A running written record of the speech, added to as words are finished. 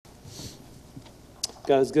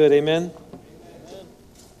God is good. Amen?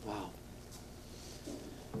 Wow.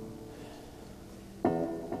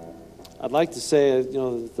 I'd like to say,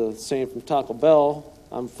 the saying from Taco Bell,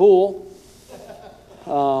 I'm full.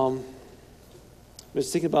 I'm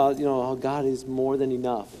just thinking about, how God is more than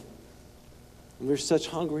enough. And we're such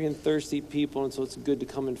hungry and thirsty people, and so it's good to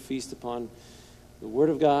come and feast upon the Word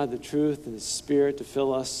of God, the truth, and the Spirit to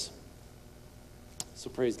fill us. So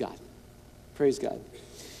praise God. Praise God.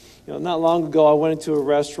 Not long ago, I went into a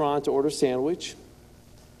restaurant to order a sandwich.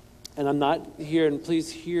 And I'm not here, and please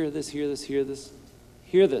hear this.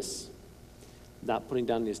 Not putting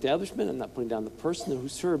down the establishment. I'm not putting down the person who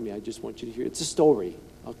served me. I just want you to hear. It's a story,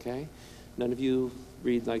 okay? None of you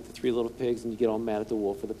read like the Three Little Pigs and you get all mad at the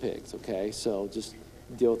wolf or the pigs, okay? So just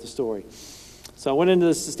deal with the story. So I went into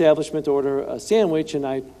this establishment to order a sandwich, and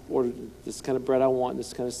I ordered this kind of bread I want,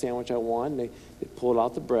 this kind of sandwich I want. And they pulled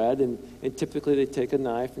out the bread, and typically they take a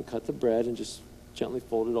knife and cut the bread and just gently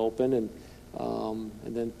fold it open and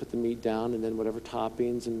then put the meat down and then whatever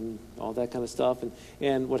toppings and all that kind of stuff.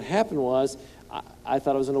 And what happened was I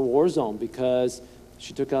thought I was in a war zone because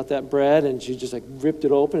she took out that bread and she just like ripped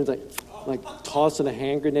it open. It's like tossing a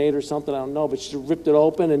hand grenade or something, I don't know, but she ripped it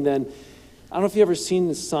open. And then I don't know if you've ever seen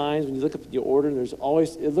the signs when you look up your order, and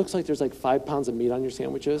it looks like there's like 5 pounds of meat on your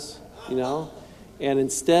sandwiches, and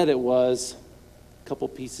instead it was a couple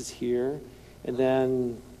pieces here, and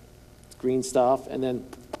then green stuff, and then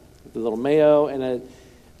the little mayo, and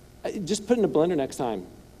just put it in a blender next time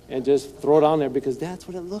and just throw it on there, because that's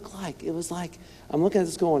what it looked like. It was like, I'm looking at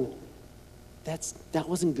this going, that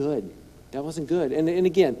wasn't good. That wasn't good. And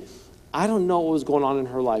again, I don't know what was going on in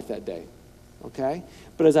her life that day, okay?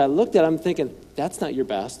 But as I looked at it, I'm thinking, that's not your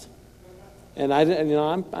best. And I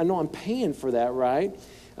know I'm paying for that, right?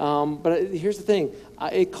 But here's the thing.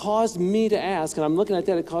 It caused me to ask, and I'm looking at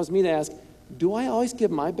that, it caused me to ask, do I always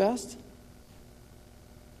give my best?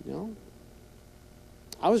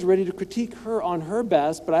 I was ready to critique her on her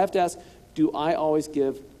best, but I have to ask, do I always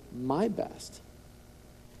give my best?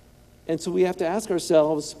 And so we have to ask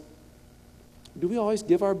ourselves, do we always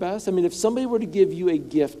give our best? I mean, if somebody were to give you a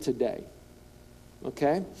gift today,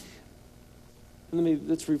 okay?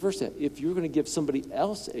 Let's reverse that. If you're going to give somebody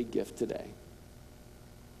else a gift today,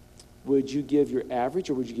 would you give your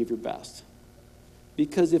average or would you give your best?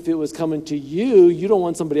 Because if it was coming to you, you don't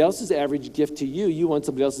want somebody else's average gift to you. You want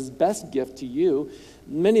somebody else's best gift to you.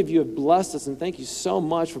 Many of you have blessed us, and thank you so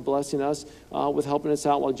much for blessing us with helping us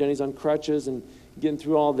out while Jenny's on crutches and getting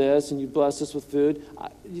through all this, and you blessed us with food.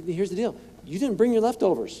 Here's the deal. You didn't bring your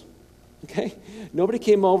leftovers, okay? Nobody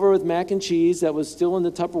came over with mac and cheese that was still in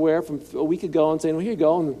the Tupperware from a week ago and saying, well, here you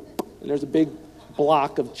go, and there's a big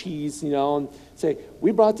block of cheese, and say,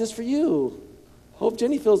 we brought this for you. Hope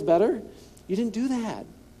Jenny feels better. You didn't do that.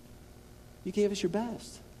 You gave us your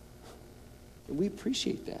best. And we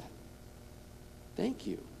appreciate that. Thank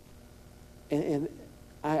you. And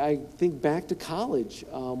I think back to college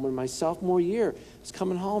when my sophomore year was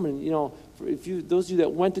coming home, and those of you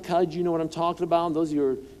that went to college, you know what I'm talking about. And those of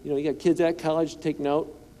you who you got kids at college, take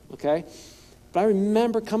note, okay? But I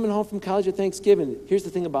remember coming home from college at Thanksgiving. Here's the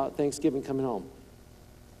thing about Thanksgiving coming home: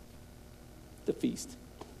 the feast,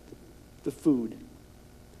 the food,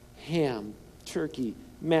 ham, turkey,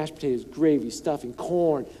 mashed potatoes, gravy, stuffing,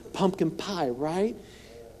 corn, pumpkin pie, right?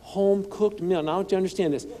 Home-cooked meal. Now, I want you to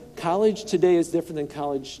understand this. College today is different than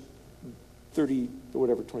college 30 or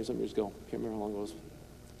whatever, 20-something years ago. Can't remember how long it was.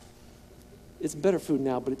 It's better food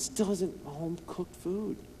now, but it still isn't home-cooked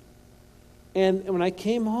food. And when I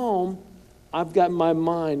came home, I've got my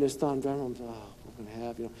mind, this thought, I'm driving home, what am I going to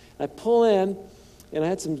have, And I pull in, and I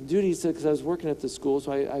had some duties because I was working at the school,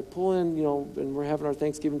 so I pull in, and we're having our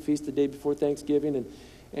Thanksgiving feast the day before Thanksgiving,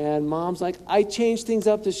 and Mom's like, I changed things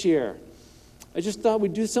up this year. I just thought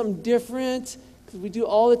we'd do something different, because we do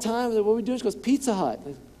all the time. What are we doing? She goes, Pizza Hut.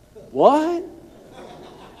 What?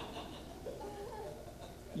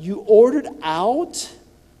 You ordered out?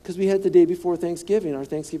 Because we had the day before Thanksgiving, our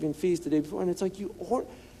Thanksgiving feast the day before, and it's like,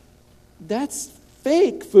 that's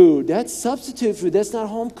fake food. That's substitute food. That's not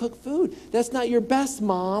home-cooked food. That's not your best,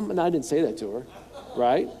 Mom. And I didn't say that to her,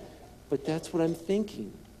 right? But that's what I'm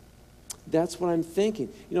thinking. That's what I'm thinking.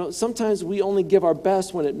 Sometimes we only give our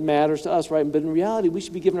best when it matters to us, right? But in reality, we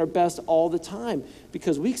should be giving our best all the time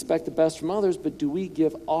because we expect the best from others, but do we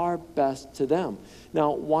give our best to them?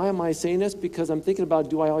 Now, why am I saying this? Because I'm thinking about,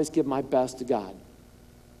 do I always give my best to God?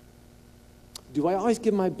 Do I always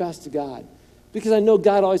give my best to God? Because I know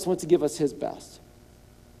God always wants to give us his best.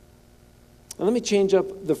 Now, let me change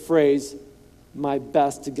up the phrase, my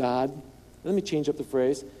best to God. Let me change up the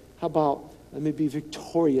phrase. How about, let me be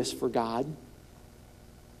victorious for God?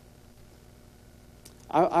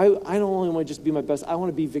 I don't only want to just be my best. I want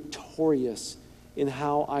to be victorious in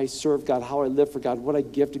how I serve God, how I live for God, what I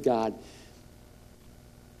give to God.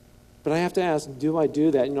 But I have to ask, do I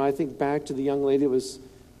do that? I think back to the young lady that was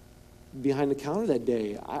behind the counter that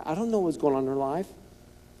day. I don't know what was going on in her life.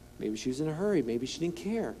 Maybe she was in a hurry. Maybe she didn't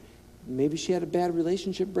care. Maybe she had a bad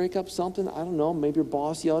relationship breakup, something. I don't know. Maybe her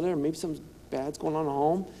boss yelled at her. Maybe something bad's going on at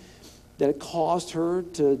home that it caused her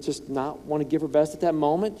to just not want to give her best at that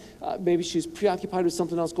moment. Maybe she was preoccupied with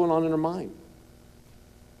something else going on in her mind.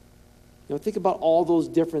 Think about all those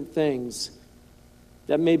different things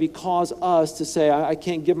that maybe cause us to say, I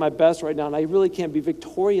can't give my best right now, and I really can't be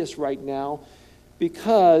victorious right now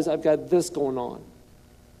because I've got this going on.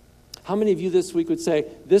 How many of you this week would say,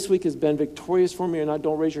 this week has been victorious for me? And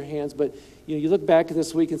don't raise your hands, but you look back at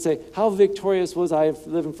this week and say, how victorious was I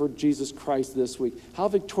living for Jesus Christ this week? How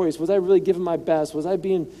victorious? Was I really giving my best? Was I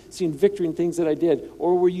seeing victory in things that I did?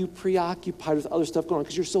 Or were you preoccupied with other stuff going on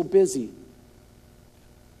because you're so busy?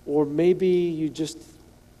 Or maybe you just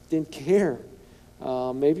didn't care.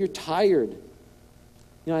 Maybe you're tired.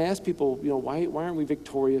 I ask people, why aren't we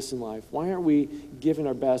victorious in life? Why aren't we giving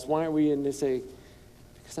our best? Why aren't we? And they say,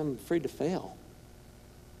 because I'm afraid to fail.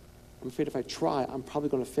 I'm afraid if I try, I'm probably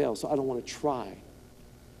going to fail, so I don't want to try.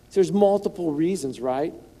 So there's multiple reasons,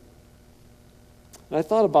 right? And I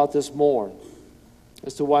thought about this more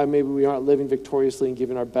as to why maybe we aren't living victoriously and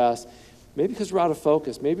giving our best. Maybe because we're out of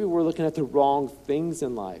focus. Maybe we're looking at the wrong things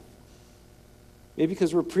in life. Maybe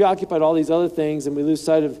because we're preoccupied with all these other things and we lose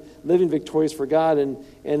sight of living victorious for God. And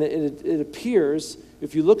it appears,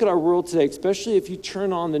 if you look at our world today, especially if you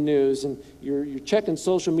turn on the news and you're checking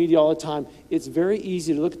social media all the time, it's very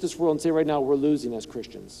easy to look at this world and say right now we're losing as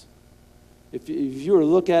Christians. If you were to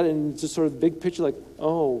look at it and just sort of the big picture like,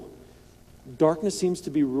 oh, darkness seems to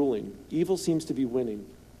be ruling, evil seems to be winning,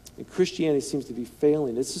 and Christianity seems to be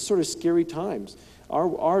failing. It's just sort of scary times.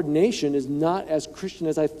 Our nation is not as Christian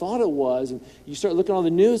as I thought it was. And you start looking at all the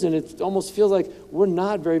news and it almost feels like we're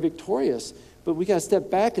not very victorious. But we got to step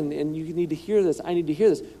back and you need to hear this. I need to hear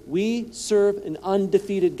this. We serve an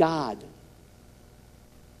undefeated God.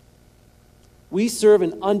 We serve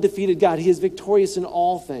an undefeated God. He is victorious in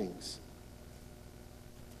all things.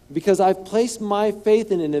 Because I've placed my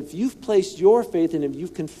faith in it. And if you've placed your faith in Him,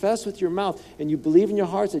 you've confessed with your mouth and you believe in your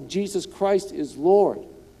hearts that Jesus Christ is Lord,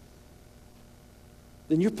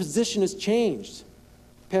 then your position has changed.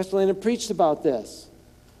 Pastor Landon preached about this.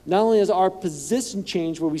 Not only has our position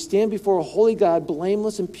changed where we stand before a holy God,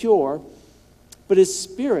 blameless and pure, but His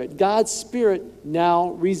Spirit, God's Spirit, now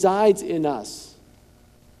resides in us.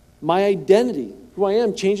 My identity, who I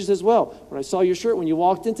am, changes as well. When I saw your shirt when you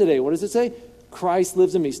walked in today, what does it say? Christ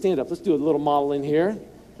lives in me. Stand up. Let's do a little modeling here.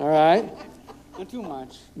 All right? Not too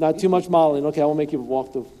much. Not too much modeling. Okay, I won't make you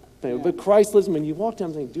walk the thing. Yeah. But Christ lives in me. When you walked in,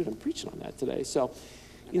 I'm thinking, dude, I'm preaching on that today. So,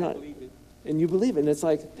 I believe it. And you believe it. And it's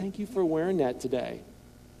like, thank you for wearing that today.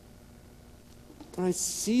 When I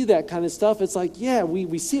see that kind of stuff, it's like, yeah,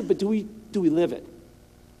 we see it, but do we live it?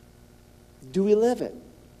 Do we live it?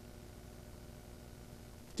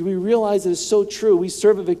 Do we realize that it's so true? We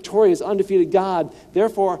serve a victorious, undefeated God.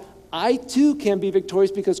 Therefore, I too can be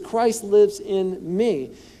victorious because Christ lives in me.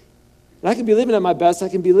 And I can be living at my best. I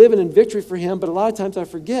can be living in victory for Him, but a lot of times I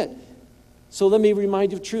forget. So let me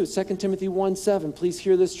remind you of truth. 2 Timothy 1:7. Please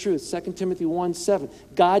hear this truth. 2 Timothy 1:7.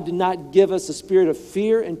 God did not give us a spirit of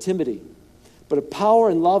fear and timidity, but of power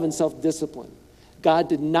and love and self-discipline. God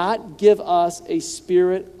did not give us a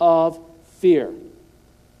spirit of fear,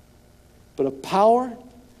 but of power,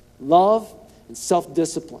 love, and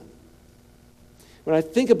self-discipline. When I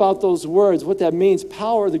think about those words, what that means,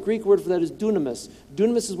 power, the Greek word for that is dunamis.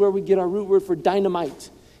 Dunamis is where we get our root word for dynamite.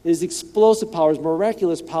 It is explosive power, it is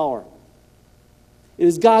miraculous power. It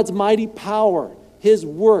is God's mighty power, His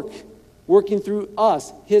work, working through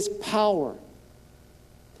us, His power.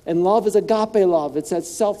 And love is agape love. It's that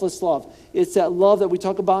selfless love. It's that love that we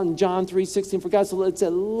talk about in John 3:16. For God, so it's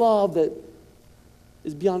that love that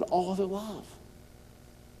is beyond all other love.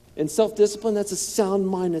 And self-discipline, that's a sound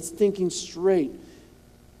mind. That's thinking straight.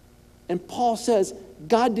 And Paul says,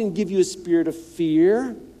 God didn't give you a spirit of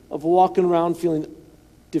fear, of walking around feeling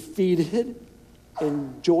defeated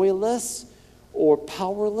and joyless or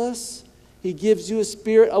powerless. He gives you a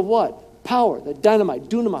spirit of what? Power, that dynamite,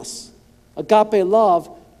 dunamis, agape love,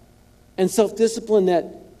 and self-discipline, that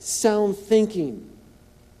sound thinking.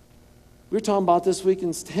 We were talking about this week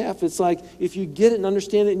in staff. It's like if you get it and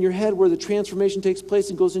understand it in your head where the transformation takes place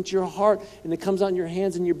and goes into your heart and it comes out in your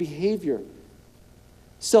hands and your behavior.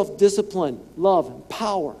 Self-discipline, love, and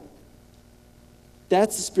power.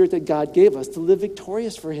 That's the spirit that God gave us to live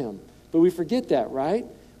victorious for Him. But we forget that, right?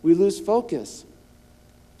 We lose focus.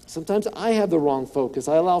 Sometimes I have the wrong focus.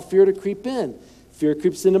 I allow fear to creep in. Fear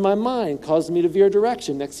creeps into my mind, causes me to veer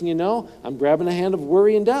direction. Next thing you know, I'm grabbing the hand of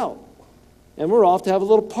worry and doubt. And we're off to have a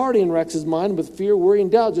little party in Rex's mind with fear, worry,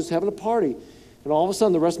 and doubt, just having a party. And all of a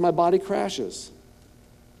sudden, the rest of my body crashes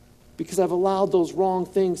because I've allowed those wrong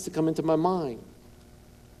things to come into my mind.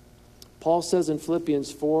 Paul says in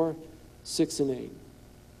Philippians 4, 6, and 8.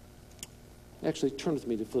 Actually, turn with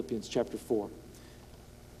me to Philippians chapter 4.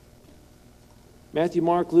 Matthew,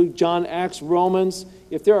 Mark, Luke, John, Acts, Romans.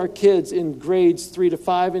 If there are kids in grades 3 to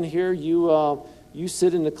 5 in here, you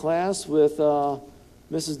sit in the class with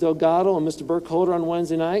Mrs. Delgado and Mr. Burkholder on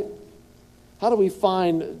Wednesday night. How do we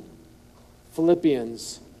find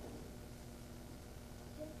Philippians?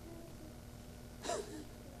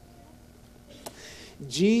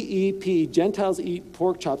 GEP, Gentiles eat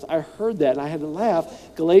pork chops. I heard that and I had to laugh.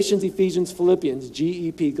 Galatians, Ephesians, Philippians.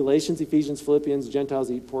 GEP, Galatians, Ephesians, Philippians, Gentiles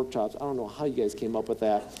eat pork chops. I don't know how you guys came up with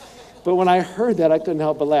that. But when I heard that, I couldn't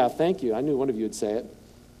help but laugh. Thank you. I knew one of you would say it.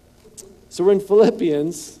 So we're in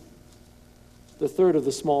Philippians, the third of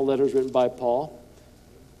the small letters written by Paul.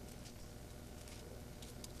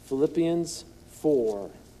 Philippians 4.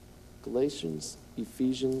 Galatians,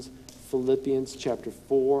 Ephesians, Philippians chapter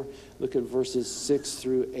 4. Look at verses 6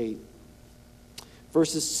 through 8.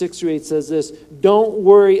 Verses 6 through 8 says this: don't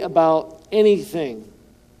worry about anything.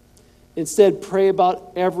 Instead, pray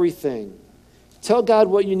about everything. Tell God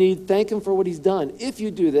what you need. Thank Him for what He's done. If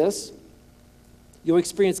you do this, you'll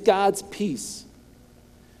experience God's peace,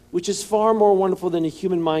 which is far more wonderful than a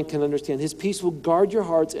human mind can understand. His peace will guard your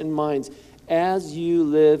hearts and minds as you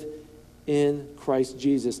live in Christ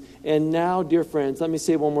Jesus. And now, dear friends, let me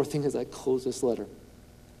say one more thing as I close this letter.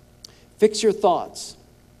 Fix your thoughts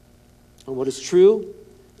on what is true,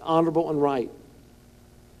 honorable, and right.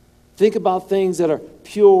 Think about things that are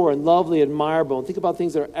pure and lovely, admirable, and think about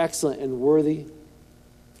things that are excellent and worthy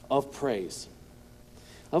of praise.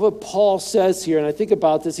 I love what Paul says here, and I think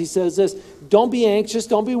about this. He says this: don't be anxious,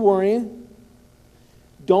 don't be worrying.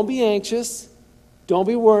 Don't be anxious, don't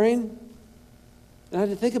be worrying. And I had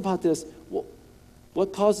to think about this.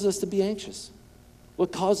 What causes us to be anxious?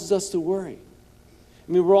 What causes us to worry?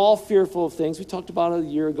 I mean, we're all fearful of things. We talked about it a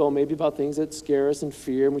year ago, maybe about things that scare us and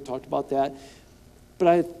fear, and we talked about that. But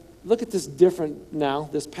I look at this different now,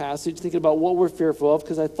 this passage, thinking about what we're fearful of,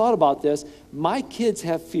 because I thought about this. My kids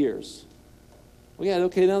have fears. Well, yeah,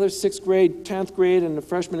 okay, now they're 6th grade, 10th grade, and a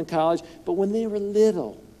freshman in college. But when they were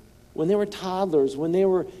little, when they were toddlers, when they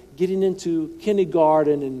were getting into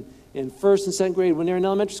kindergarten and in 1st and 2nd grade, when they were in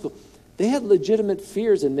elementary school, they had legitimate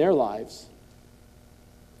fears in their lives.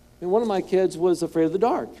 And one of my kids was afraid of the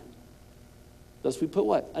dark. Thus we put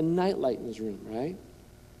what? A nightlight in his room, right?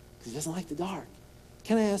 Because he doesn't like the dark.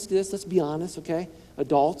 Can I ask you this? Let's be honest, okay?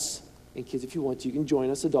 Adults, and kids, if you want to, you can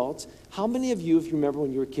join us, adults. How many of you, if you remember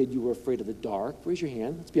when you were a kid, you were afraid of the dark? Raise your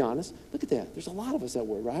hand. Let's be honest. Look at that. There's a lot of us that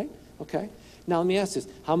were, right? Okay. Now let me ask this.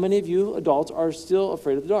 How many of you adults are still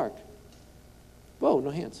afraid of the dark? Whoa,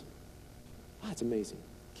 no hands. Wow, that's amazing.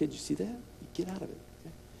 Kid, you see that? You get out of it.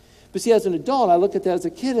 Okay? But see, as an adult, I look at that as a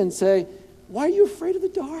kid and say, why are you afraid of the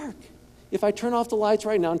dark? If I turn off the lights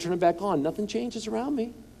right now and turn them back on, nothing changes around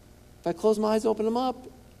me. If I close my eyes, open them up,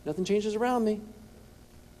 nothing changes around me.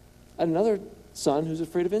 I had another son who's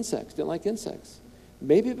afraid of insects, didn't like insects.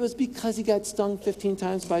 Maybe it was because he got stung 15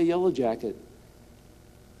 times by a yellow jacket.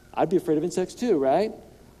 I'd be afraid of insects too, right?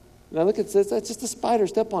 And I look at this, that's just a spider,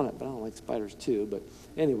 step on it. But I don't like spiders too, but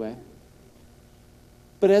anyway.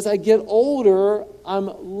 But as I get older,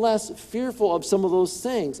 I'm less fearful of some of those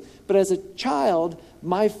things. But as a child,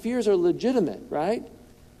 my fears are legitimate, right?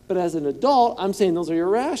 But as an adult, I'm saying those are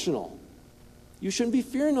irrational. You shouldn't be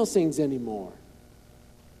fearing those things anymore.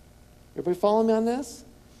 Everybody follow me on this?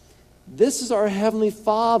 This is our Heavenly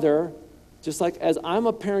Father, just like as I'm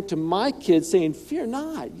a parent to my kids saying, fear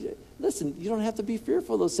not. Listen, you don't have to be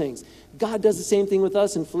fearful of those things. God does the same thing with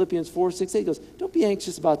us in Philippians 4, 6, 8. He goes, don't be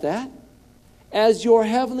anxious about that. As your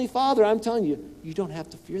Heavenly Father, I'm telling you, you don't have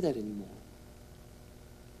to fear that anymore.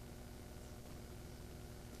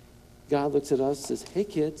 God looks at us and says, hey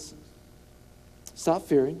kids, stop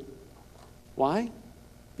fearing. Why?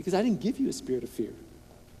 Because I didn't give you a spirit of fear.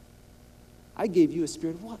 I gave you a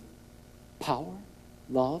spirit of what? Power,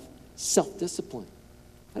 love, self-discipline.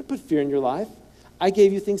 I didn't put fear in your life. I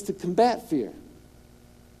gave you things to combat fear.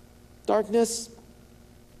 Darkness,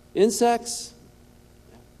 insects.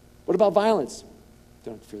 What about violence?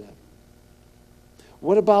 Don't have to fear that.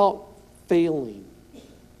 What about failing?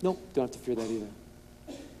 Nope, don't have to fear that either.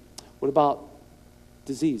 What about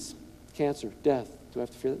disease, cancer, death? Do I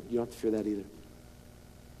have to fear that? You don't have to fear that either.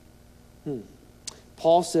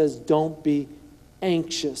 Paul says, don't be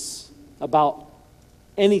anxious about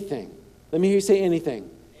anything. Let me hear you say anything.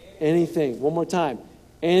 Anything. One more time.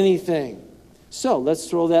 Anything. So let's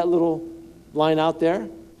throw that little line out there.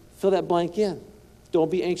 Fill that blank in.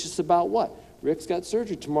 Don't be anxious about what? Rick's got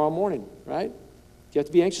surgery tomorrow morning, right? Do you have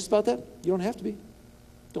to be anxious about that? You don't have to be.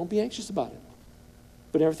 Don't be anxious about it.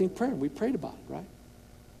 But everything prayer, we prayed about it, right?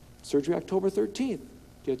 Surgery October 13th. Do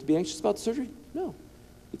you have to be anxious about the surgery? No.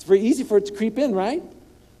 It's very easy for it to creep in, right?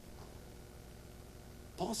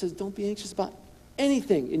 Paul says, don't be anxious about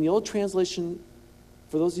anything. In the old translation,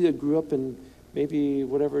 for those of you that grew up in maybe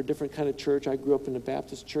whatever different kind of church, I grew up in a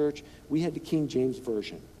Baptist church, we had the King James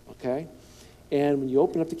Version, okay? And when you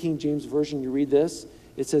open up the King James Version, you read this,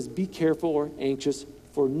 it says, be careful or anxious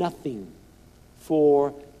for nothing.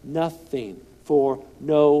 For nothing. For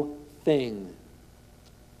no thing.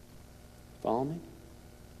 Follow me?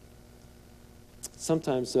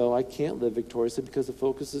 Sometimes, though, I can't live victoriously because the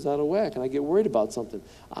focus is out of whack and I get worried about something.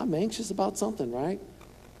 I'm anxious about something, right?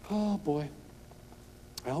 Oh, boy.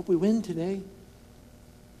 I hope we win today.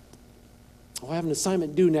 Oh, I have an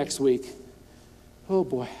assignment due next week. Oh,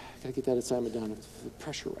 boy. I got to get that assignment done. It's the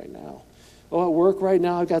pressure right now. Oh, at work right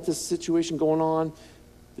now, I've got this situation going on.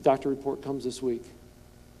 The doctor report comes this week.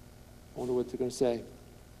 I wonder what they're going to say.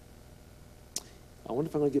 I wonder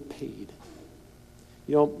if I'm going to get paid.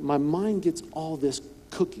 You know, my mind gets all this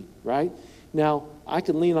cookie, right? Now, I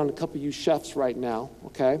can lean on a couple of you chefs right now,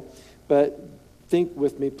 okay? But think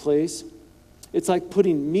with me, please. It's like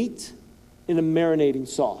putting meat in a marinating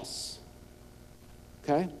sauce,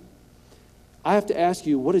 okay? I have to ask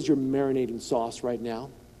you, what is your marinating sauce right now?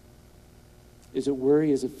 Is it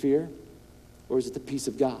worry? Is it fear? Or is it the peace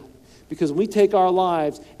of God? Because when we take our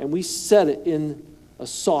lives and we set it in a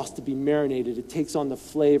sauce to be marinated, it takes on the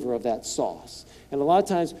flavor of that sauce. And a lot of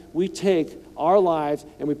times we take our lives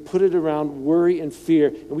and we put it around worry and fear,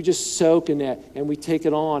 and we just soak in that and we take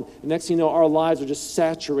it on. And next thing you know, our lives are just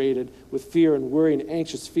saturated with fear and worry and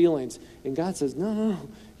anxious feelings. And God says, no,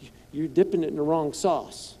 you're dipping it in the wrong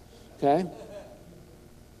sauce, okay?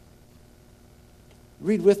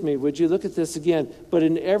 Read with me, would you? Look at this again. But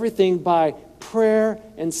in everything by prayer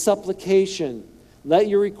and supplication, let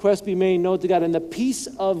your requests be made known to God. And the peace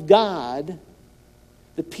of God,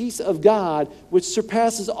 which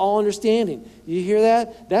surpasses all understanding. You hear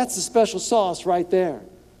that? That's the special sauce right there.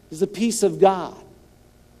 Is the peace of God.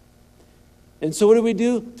 And so what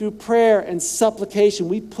do? Through prayer and supplication,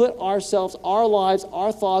 we put ourselves, our lives,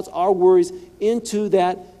 our thoughts, our worries into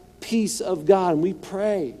that peace of God. And we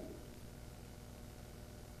pray.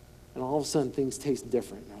 And all of a sudden, things taste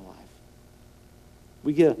different in our life.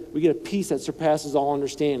 We get a peace that surpasses all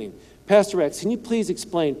understanding. Pastor X, can you please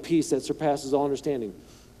explain peace that surpasses all understanding?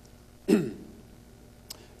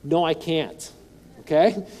 No, I can't.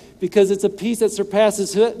 Okay? Because it's a peace that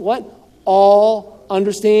surpasses what? All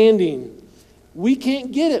understanding. We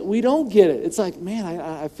can't get it. We don't get it. It's like, man,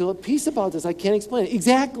 I feel at peace about this. I can't explain it.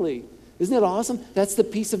 Exactly. Isn't that awesome? That's the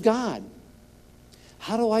peace of God.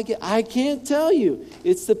 How do I can't tell you.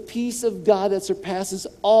 It's the peace of God that surpasses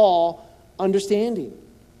all understanding.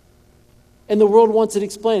 And the world wants it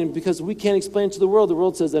explained because we can't explain it to the world. The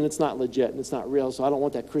world says then it's not legit and it's not real, so I don't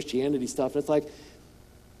want that Christianity stuff. And it's like,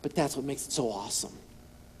 but that's what makes it so awesome.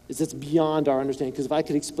 Is it's beyond our understanding. Because if I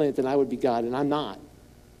could explain it, then I would be God, and I'm not.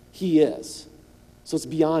 He is. So it's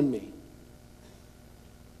beyond me.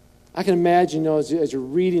 I can imagine, as you're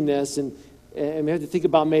reading this, and we have to think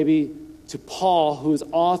about maybe to Paul, who is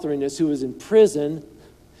authoring this, who is in prison,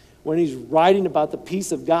 when he's writing about the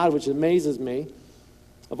peace of God, which amazes me,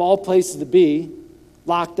 of all places to be,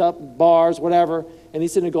 locked up, bars, whatever, and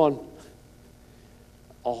he's sitting there going,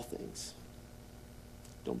 all things.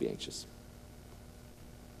 Don't be anxious.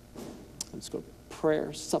 I'm just going to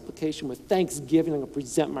prayer, supplication, with thanksgiving. I'm going to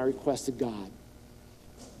present my request to God.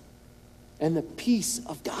 And the peace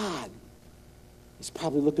of God. He's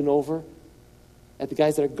probably looking over at the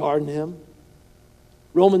guys that are guarding him.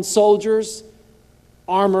 Roman soldiers,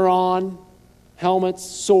 armor on, helmets,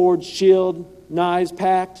 swords, shield, knives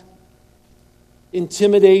packed,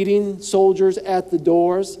 intimidating soldiers at the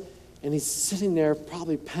doors. And he's sitting there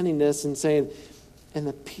probably penning this and saying, and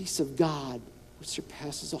the peace of God, which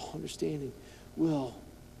surpasses all understanding, will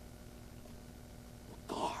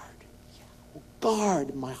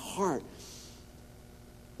guard my heart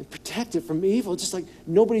and protect it from evil. Just like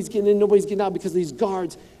nobody's getting in, nobody's getting out, because of these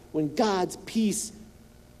guards. When God's peace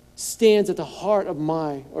stands at the heart of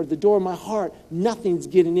the door of my heart, nothing's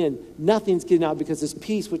getting in, nothing's getting out, because this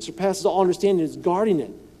peace, which surpasses all understanding, is guarding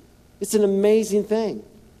it. It's an amazing thing.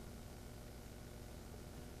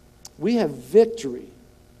 We have victory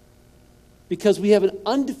because we have an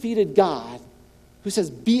undefeated God who says,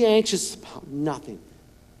 be anxious about nothing.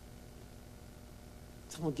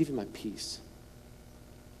 I'm going to give you my peace.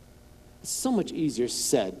 It's so much easier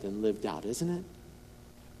said than lived out, isn't it?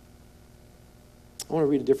 I want to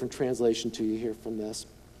read a different translation to you here from this.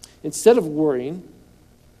 Instead of worrying,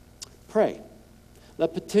 pray.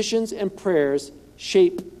 Let petitions and prayers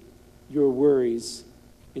shape your worries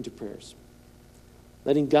into prayers,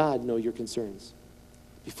 letting God know your concerns.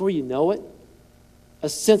 Before you know it, a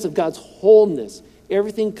sense of God's wholeness,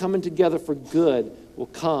 everything coming together for good, will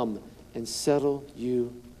come and settle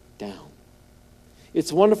you down.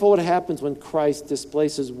 It's wonderful what happens when Christ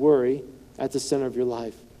displaces worry at the center of your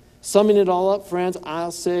life. Summing it all up, friends,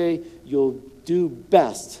 I'll say you'll do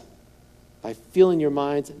best by filling your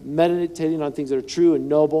minds, meditating on things that are true and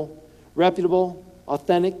noble, reputable,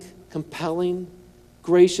 authentic, compelling,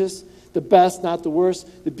 gracious, the best, not the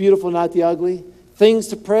worst, the beautiful, not the ugly, things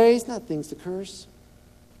to praise, not things to curse.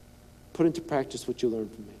 Put into practice what you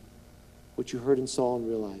learned from me, what you heard and saw and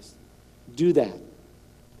realized. Do that.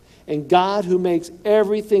 And God, who makes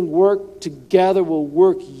everything work together, will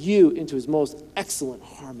work you into his most excellent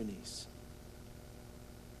harmonies.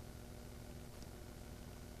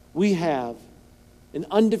 We have an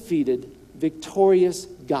undefeated, victorious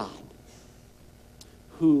God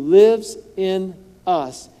who lives in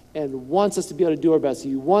us and wants us to be able to do our best.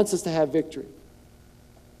 He wants us to have victory.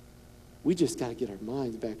 We just got to get our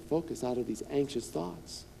minds back focused out of these anxious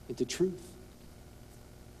thoughts into truth.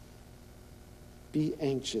 Be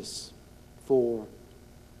anxious for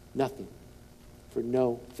nothing, for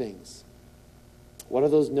no things. What are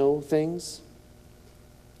those no things?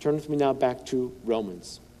 Turn with me now back to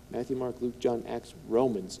Romans. Matthew, Mark, Luke, John, Acts,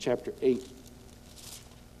 Romans, chapter 8.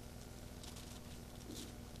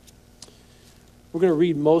 We're going to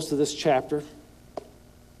read most of this chapter.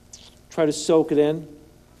 Try to soak it in.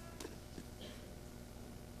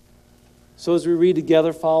 So as we read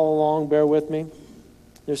together, follow along, bear with me.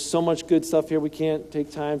 There's so much good stuff here we can't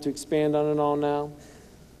take time to expand on it all now.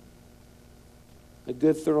 A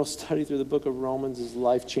good thorough study through the book of Romans is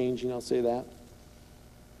life-changing, I'll say that.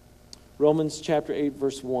 Romans chapter 8,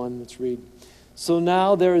 verse 1, let's read. So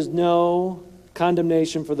now there is no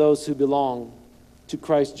condemnation for those who belong to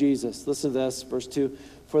Christ Jesus. Listen to this, verse 2.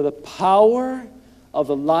 For the power of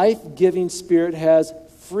the life-giving Spirit has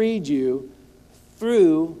freed you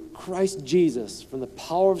through Christ Jesus from the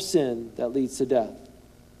power of sin that leads to death.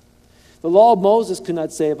 The law of Moses could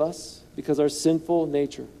not save us because of our sinful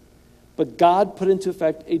nature. But God put into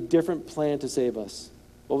effect a different plan to save us.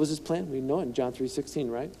 What was his plan? We know it in John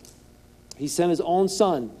 3:16, right? He sent his own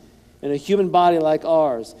son in a human body like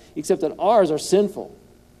ours, except that ours are sinful.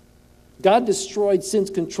 God destroyed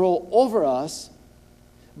sin's control over us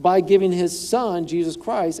by giving his son, Jesus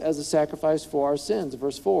Christ, as a sacrifice for our sins.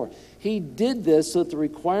 Verse 4. He did this so that the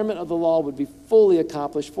requirement of the law would be fully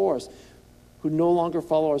accomplished for us, who no longer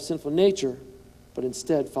follow our sinful nature, but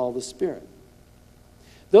instead follow the Spirit.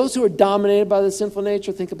 Those who are dominated by the sinful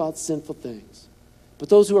nature think about sinful things. But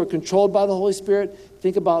those who are controlled by the Holy Spirit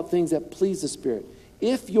think about things that please the Spirit.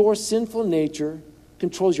 If your sinful nature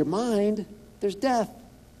controls your mind, there's death.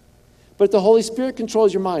 But if the Holy Spirit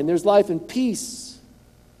controls your mind, there's life and peace.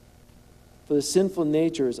 For the sinful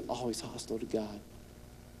nature is always hostile to God.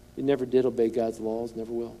 It never did obey God's laws,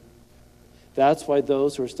 never will. That's why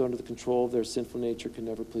those who are still under the control of their sinful nature can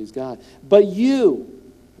never please God. But you,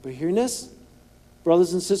 everybody hearing this?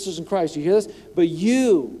 Brothers and sisters in Christ, you hear this? But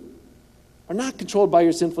you are not controlled by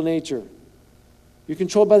your sinful nature. You're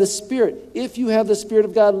controlled by the Spirit, if you have the Spirit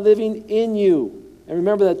of God living in you. And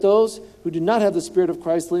remember that those who do not have the Spirit of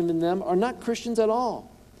Christ living in them are not Christians at all.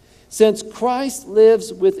 Since Christ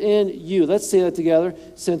lives within you. Let's say that together.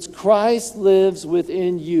 Since Christ lives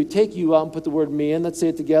within you. Take you out and put the word me in. Let's say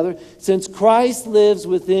it together. Since Christ lives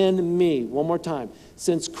within me. One more time.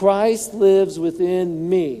 Since Christ lives within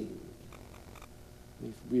me. Let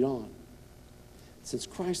me read on. Since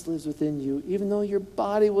Christ lives within you, even though your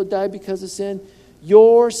body will die because of sin,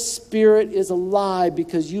 your spirit is alive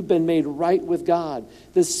because you've been made right with God.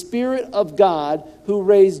 The Spirit of God who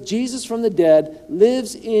raised Jesus from the dead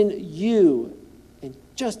lives in you. And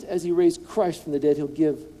just as he raised Christ from the dead, he'll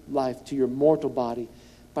give life to your mortal body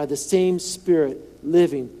by the same Spirit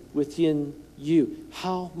living within you.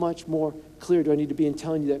 How much more clear do I need to be in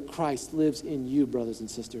telling you that Christ lives in you, brothers and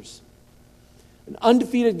sisters? An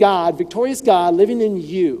undefeated God, victorious God living in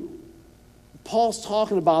you. Paul's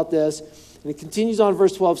talking about this. And it continues on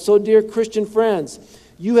verse 12. So, dear Christian friends,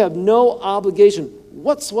 you have no obligation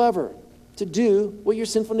whatsoever to do what your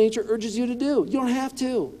sinful nature urges you to do. You don't have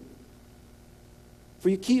to. For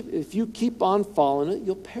if you keep on following it,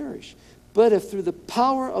 you'll perish. But if through the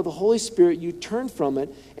power of the Holy Spirit you turn from it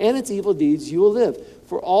and its evil deeds, you will live.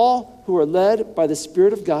 For all who are led by the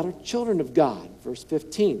Spirit of God are children of God. Verse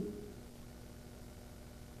 15.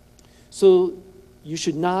 So you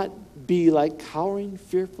should not be like cowering,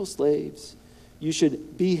 fearful slaves. You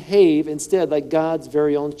should behave instead like God's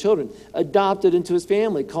very own children, adopted into his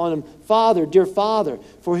family, calling him Father, dear Father.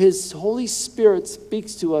 For his Holy Spirit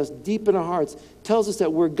speaks to us deep in our hearts, tells us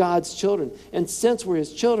that we're God's children. And since we're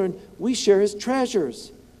his children, we share his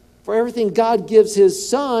treasures. For everything God gives his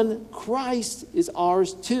Son, Christ, is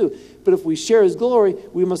ours too. But if we share his glory,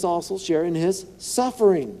 we must also share in his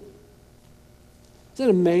suffering. Isn't it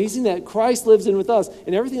amazing that Christ lives in with us?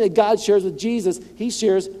 And everything that God shares with Jesus, he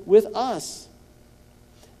shares with us.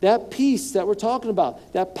 That peace that we're talking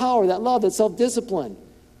about, that power, that love, that self-discipline,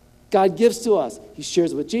 God gives to us. He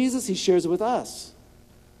shares it with Jesus. He shares it with us.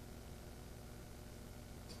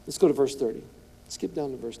 Let's go to verse 30. Skip down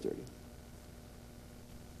to verse 30.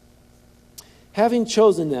 Having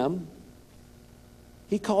chosen them,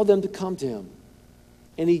 he called them to come to him,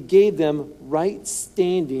 and he gave them right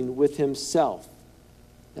standing with himself,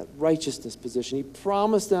 that righteousness position. He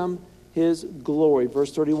promised them his glory.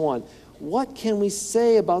 Verse 31. What can we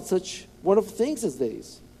say about such wonderful things as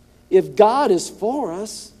these? If God is for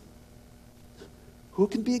us, who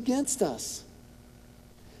can be against us?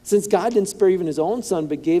 Since God didn't spare even his own Son,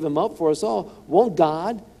 but gave him up for us all, won't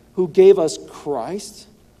God, who gave us Christ,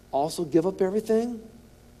 also give up everything?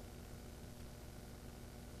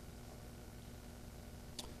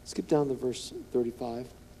 Skip down to verse 35.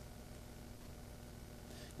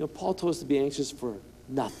 Paul told us to be anxious for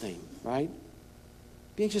nothing, right?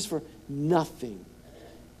 Be anxious for nothing.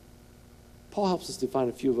 Paul helps us define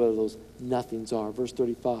a few of what those nothings are. Verse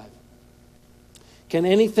 35. Can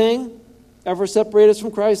anything ever separate us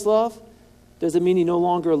from Christ's love? Does it mean he no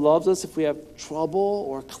longer loves us if we have trouble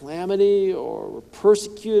or calamity or we're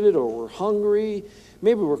persecuted or we're hungry?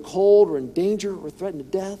 Maybe we're cold or in danger or we're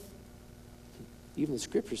threatened to death? Even the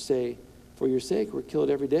scriptures say, for your sake, we're killed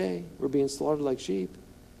every day. We're being slaughtered like sheep.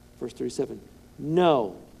 Verse 37.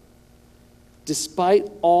 No. Despite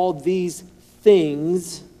all these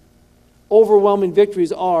things, overwhelming victory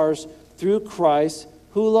is ours through Christ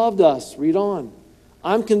who loved us. Read on.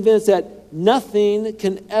 I'm convinced that nothing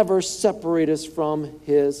can ever separate us from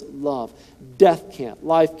his love. Death can't.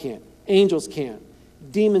 Life can't. Angels can't.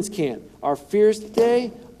 Demons can't. Our fears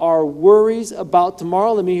today, our worries about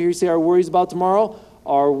tomorrow. Let me hear you say our worries about tomorrow.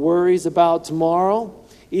 Our worries about tomorrow.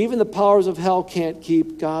 Even the powers of hell can't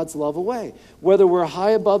keep God's love away. Whether we're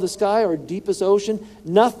high above the sky or deepest ocean,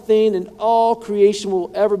 nothing in all creation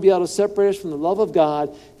will ever be able to separate us from the love of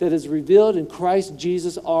God that is revealed in Christ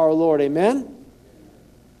Jesus our Lord. Amen?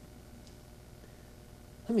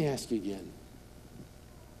 Let me ask you again.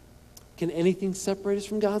 Can anything separate us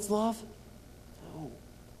from God's love? No.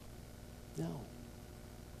 No.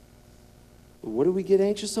 What do we get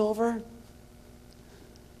anxious over?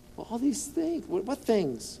 Well, all these things. What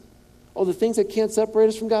things? Oh, the things that can't separate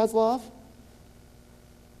us from God's love?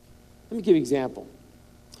 Let me give you an example.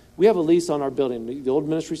 We have a lease on our building. The old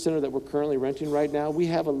ministry center that we're currently renting right now, we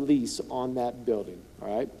have a lease on that building,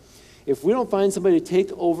 all right? If we don't find somebody to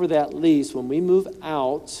take over that lease when we move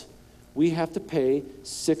out, we have to pay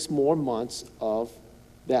 6 more months of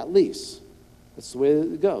that lease. That's the way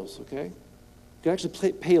that it goes, okay? You can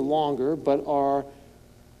actually pay longer, but our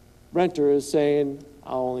renter is saying,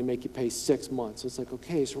 I'll only make you pay 6 months. So it's like,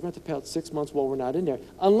 okay, so we're going to have to pay out 6 months while we're not in there,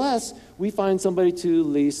 unless we find somebody to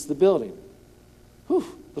lease the building. Whew,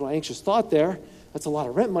 little anxious thought there. That's a lot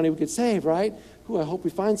of rent money we could save, right? Whew, I hope we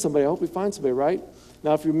find somebody. I hope we find somebody, right?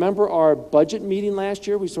 Now, if you remember our budget meeting last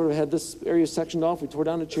year, we sort of had this area sectioned off. We tore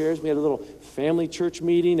down the chairs. We had a little family church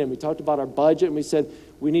meeting, and we talked about our budget, and we said,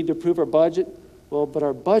 we need to approve our budget. Well, but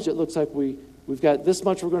our budget looks like we've got this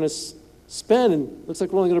much we're going to spend, and looks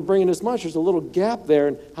like we're only going to bring in this much. There's a little gap there,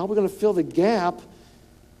 and how are we going to fill the gap?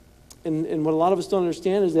 And what a lot of us don't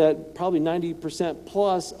understand is that probably 90%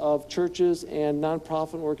 plus of churches and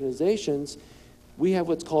nonprofit organizations, we have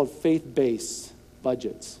what's called faith-based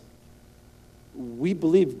budgets. We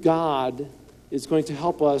believe God is going to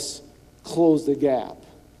help us close the gap.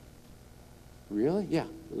 Really? Yeah.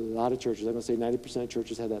 A lot of churches, I'm going to say 90% of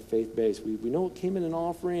churches have that faith base. We know what came in an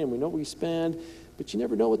offering, and we know what we spend, but you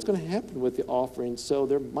never know what's going to happen with the offering. So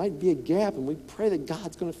there might be a gap, and we pray that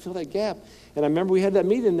God's going to fill that gap. And I remember we had that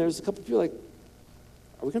meeting, and there's a couple of people like,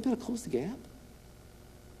 are we going to be able to close the gap?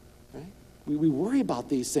 Right? We worry about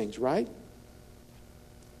these things, right?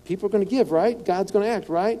 People are going to give, right? God's going to act,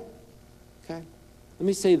 right? Okay? Let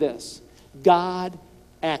me say this. God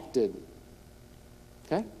acted.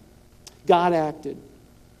 Okay? God acted.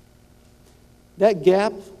 That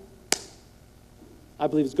gap I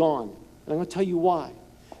believe is gone. And I'm going to tell you why.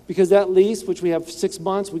 Because that lease, which we have 6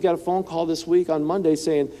 months, we got a phone call this week on Monday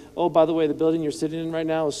saying, oh, by the way, the building you're sitting in right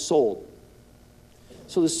now is sold.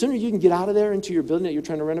 So the sooner you can get out of there into your building that you're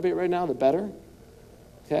trying to renovate right now, the better.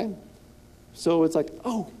 Okay? So it's like,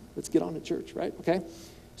 oh, let's get on to church, right? Okay?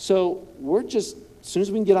 So we're just, as soon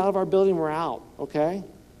as we can get out of our building, we're out, okay?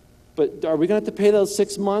 But are we going to have to pay those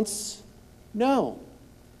 6 months? No.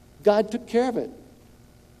 God took care of it.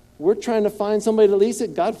 We're trying to find somebody to lease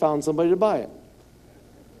it. God found somebody to buy it.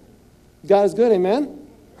 God is good, amen?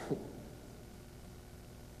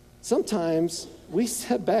 Sometimes we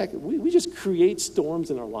step back, we just create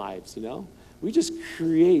storms in our lives, you know? We just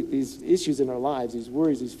create these issues in our lives, these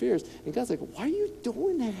worries, these fears. And God's like, why are you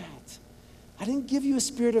doing that? I didn't give you a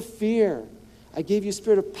spirit of fear. I gave you a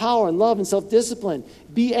spirit of power and love and self-discipline.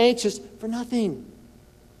 Be anxious for nothing.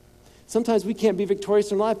 Sometimes we can't be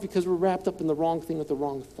victorious in life because we're wrapped up in the wrong thing with the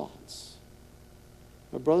wrong thoughts.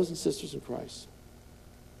 My brothers and sisters in Christ,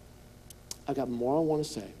 I got more I want to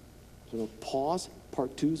say. So I'm going to pause.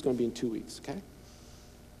 Part 2 is going to be in 2 weeks, okay?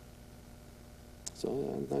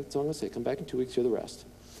 So that's all I'm going to say. Come back in 2 weeks, hear the rest.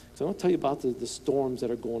 So I'm going to tell you about the storms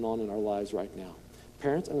that are going on in our lives right now.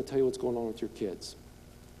 Parents, I'm going to tell you what's going on with your kids.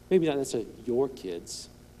 Maybe not necessarily your kids,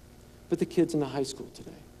 but the kids in the high school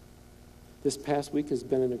today. This past week has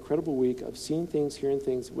been an incredible week of seeing things, hearing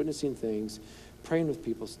things, witnessing things, praying with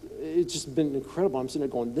people. It's just been incredible. I'm sitting there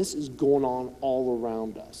going, this is going on all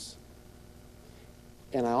around us.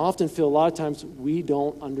 And I often feel a lot of times we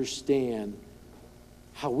don't understand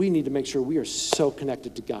how we need to make sure we are so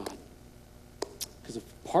connected to God. Because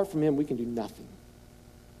apart from Him, we can do nothing.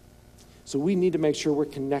 So we need to make sure we're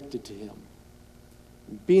connected to Him.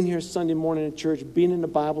 Being here Sunday morning at church, being in the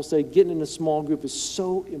Bible study, getting in a small group is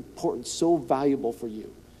so important, so valuable for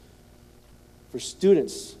you. For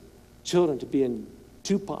students, children to be in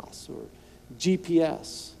TUPAS or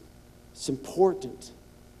GPS, it's important.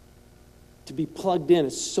 To be plugged in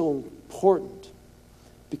is so important.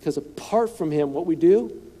 Because apart from Him, what we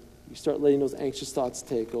do, we start letting those anxious thoughts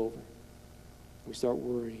take over. We start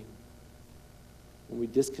worrying. When we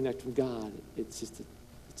disconnect from God, it's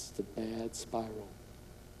a bad spiral.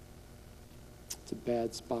 It's a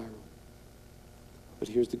bad spiral. But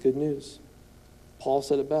here's the good news. Paul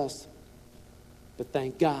said it best. But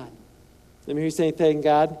thank God. Let me hear you saying, thank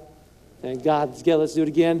God. Thank God. Let's do it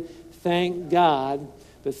again. Thank God.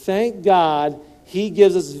 But thank God He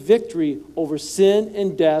gives us victory over sin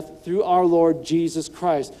and death through our Lord Jesus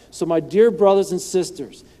Christ. So my dear brothers and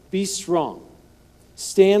sisters, be strong.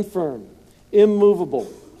 Stand firm.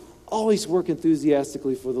 Immovable. Always work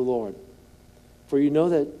enthusiastically for the Lord. For you know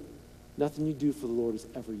that nothing you do for the Lord is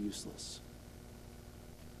ever useless.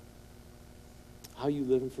 How are you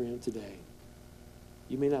living for Him today?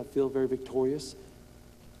 You may not feel very victorious.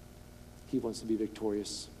 He wants to be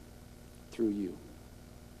victorious through you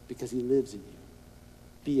because He lives in you.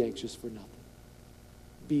 Be anxious for nothing.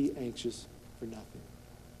 Be anxious for nothing.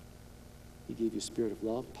 He gave you a spirit of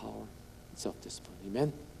love, power, and self-discipline.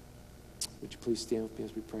 Amen? Would you please stand with me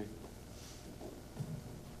as we pray?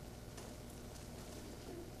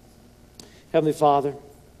 Heavenly Father,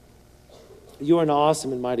 You are an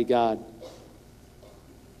awesome and mighty God.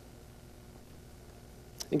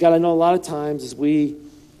 And God, I know a lot of times as we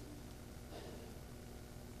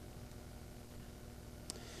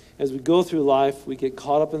go through life, we get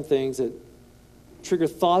caught up in things that trigger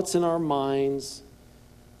thoughts in our minds.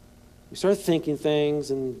 We start thinking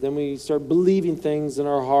things, and then we start believing things in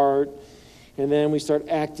our heart, and then we start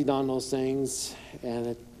acting on those things,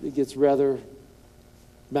 and it gets rather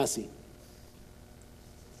messy.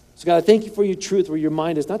 So God, I thank You for Your truth, where Your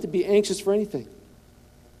mind is not to be anxious for anything,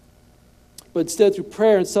 but instead through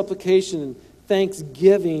prayer and supplication and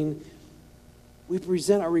thanksgiving, we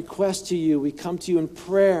present our request to You. We come to You in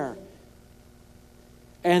prayer.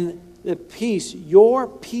 And the peace, Your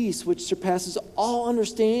peace, which surpasses all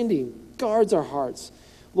understanding, guards our hearts.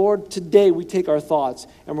 Lord, today we take our thoughts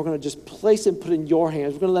and we're going to just place it and put it in Your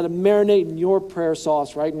hands. We're going to let it marinate in Your prayer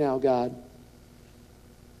sauce right now, God.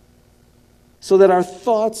 So that our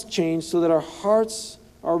thoughts change, so that our hearts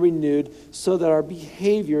are renewed, so that our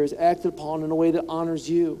behavior is acted upon in a way that honors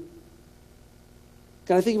You.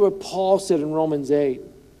 God, I think of what Paul said in Romans 8.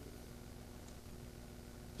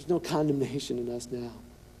 There's no condemnation in us now.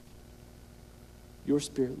 Your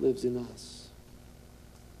Spirit lives in us.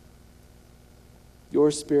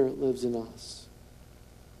 Your Spirit lives in us.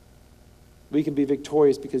 We can be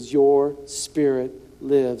victorious because Your Spirit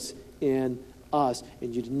lives in us.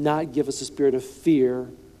 And You did not give us a spirit of fear,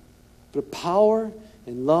 but of power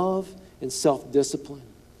and love and self-discipline.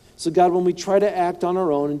 So God, when we try to act on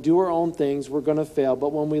our own and do our own things, we're going to fail.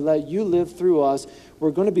 But when we let you live through us,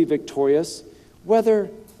 we're going to be victorious.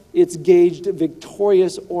 Whether it's gauged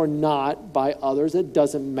victorious or not by others, it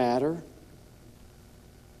doesn't matter.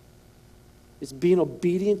 It's being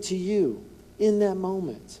obedient to you in that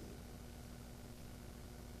moment.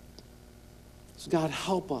 So God,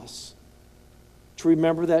 help us to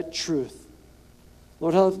remember that truth.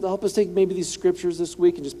 Lord, help us take maybe these scriptures this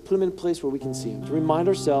week and just put them in a place where we can see them. To remind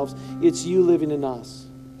ourselves, it's you living in us.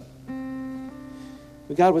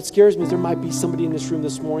 But God, what scares me is there might be somebody in this room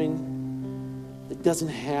this morning that doesn't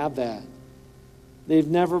have that. They've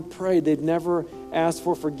never prayed. They've never asked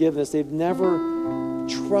for forgiveness. They've never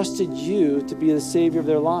trusted you to be the Savior of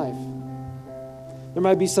their life. There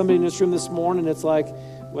might be somebody in this room this morning that's like,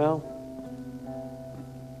 well,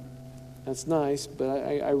 that's nice, but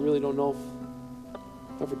I really don't know if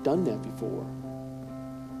I've ever done that before.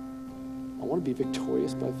 I want to be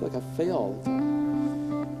victorious, but I feel like I fail all the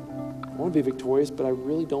time. I want to be victorious, but I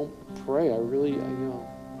really don't pray. I sort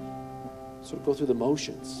of go through the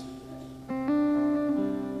motions.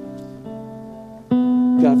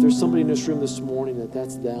 God, if there's somebody in this room this morning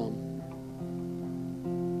that's them,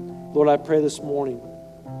 Lord, I pray this morning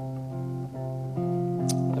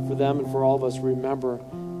that for them and for all of us, remember,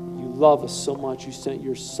 you love us so much, you sent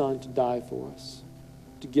your Son to die for us,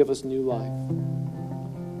 to give us new life,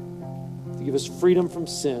 to give us freedom from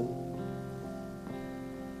sin.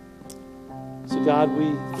 So God,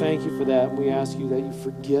 we thank you for that, and we ask you that you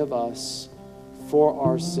forgive us for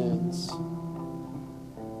our sins.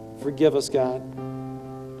 Forgive us, God.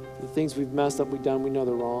 The things we've messed up, we've done, we know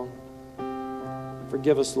they're wrong.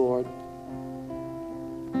 Forgive us, Lord.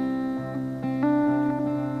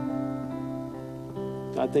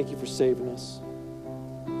 God, thank you for saving us.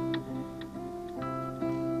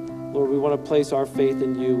 Lord, we want to place our faith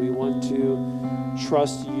in you. We want to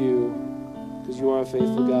trust you because you are a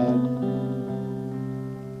faithful God.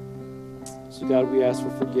 So God, we ask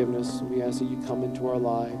for forgiveness. We ask that you come into our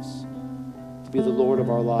lives to be the Lord of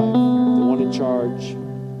our life, the one in charge.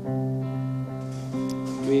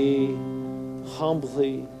 We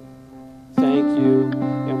humbly thank you,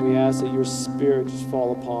 and we ask that your Spirit just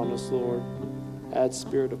fall upon us, Lord. Add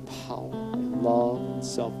spirit of power and love and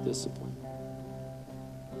self-discipline.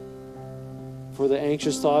 For the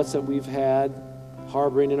anxious thoughts that we've had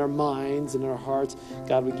harboring in our minds and in our hearts,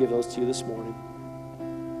 God, we give those to you this morning.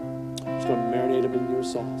 We're just going to marinate them in your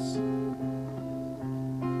sauce.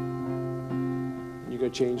 And you're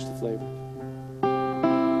going to change the flavor.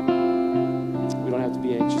 We don't have to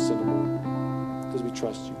be anxious anymore because we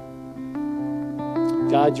trust you.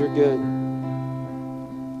 God, you're good.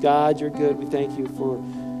 God, you're good. We thank you for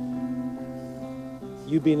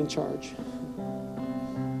you being in charge.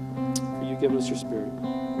 For you giving us your Spirit.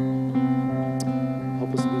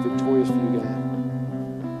 Help us to be victorious for you, God.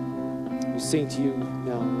 We sing to you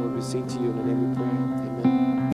now, Lord. We sing to you in the name we pray. Amen.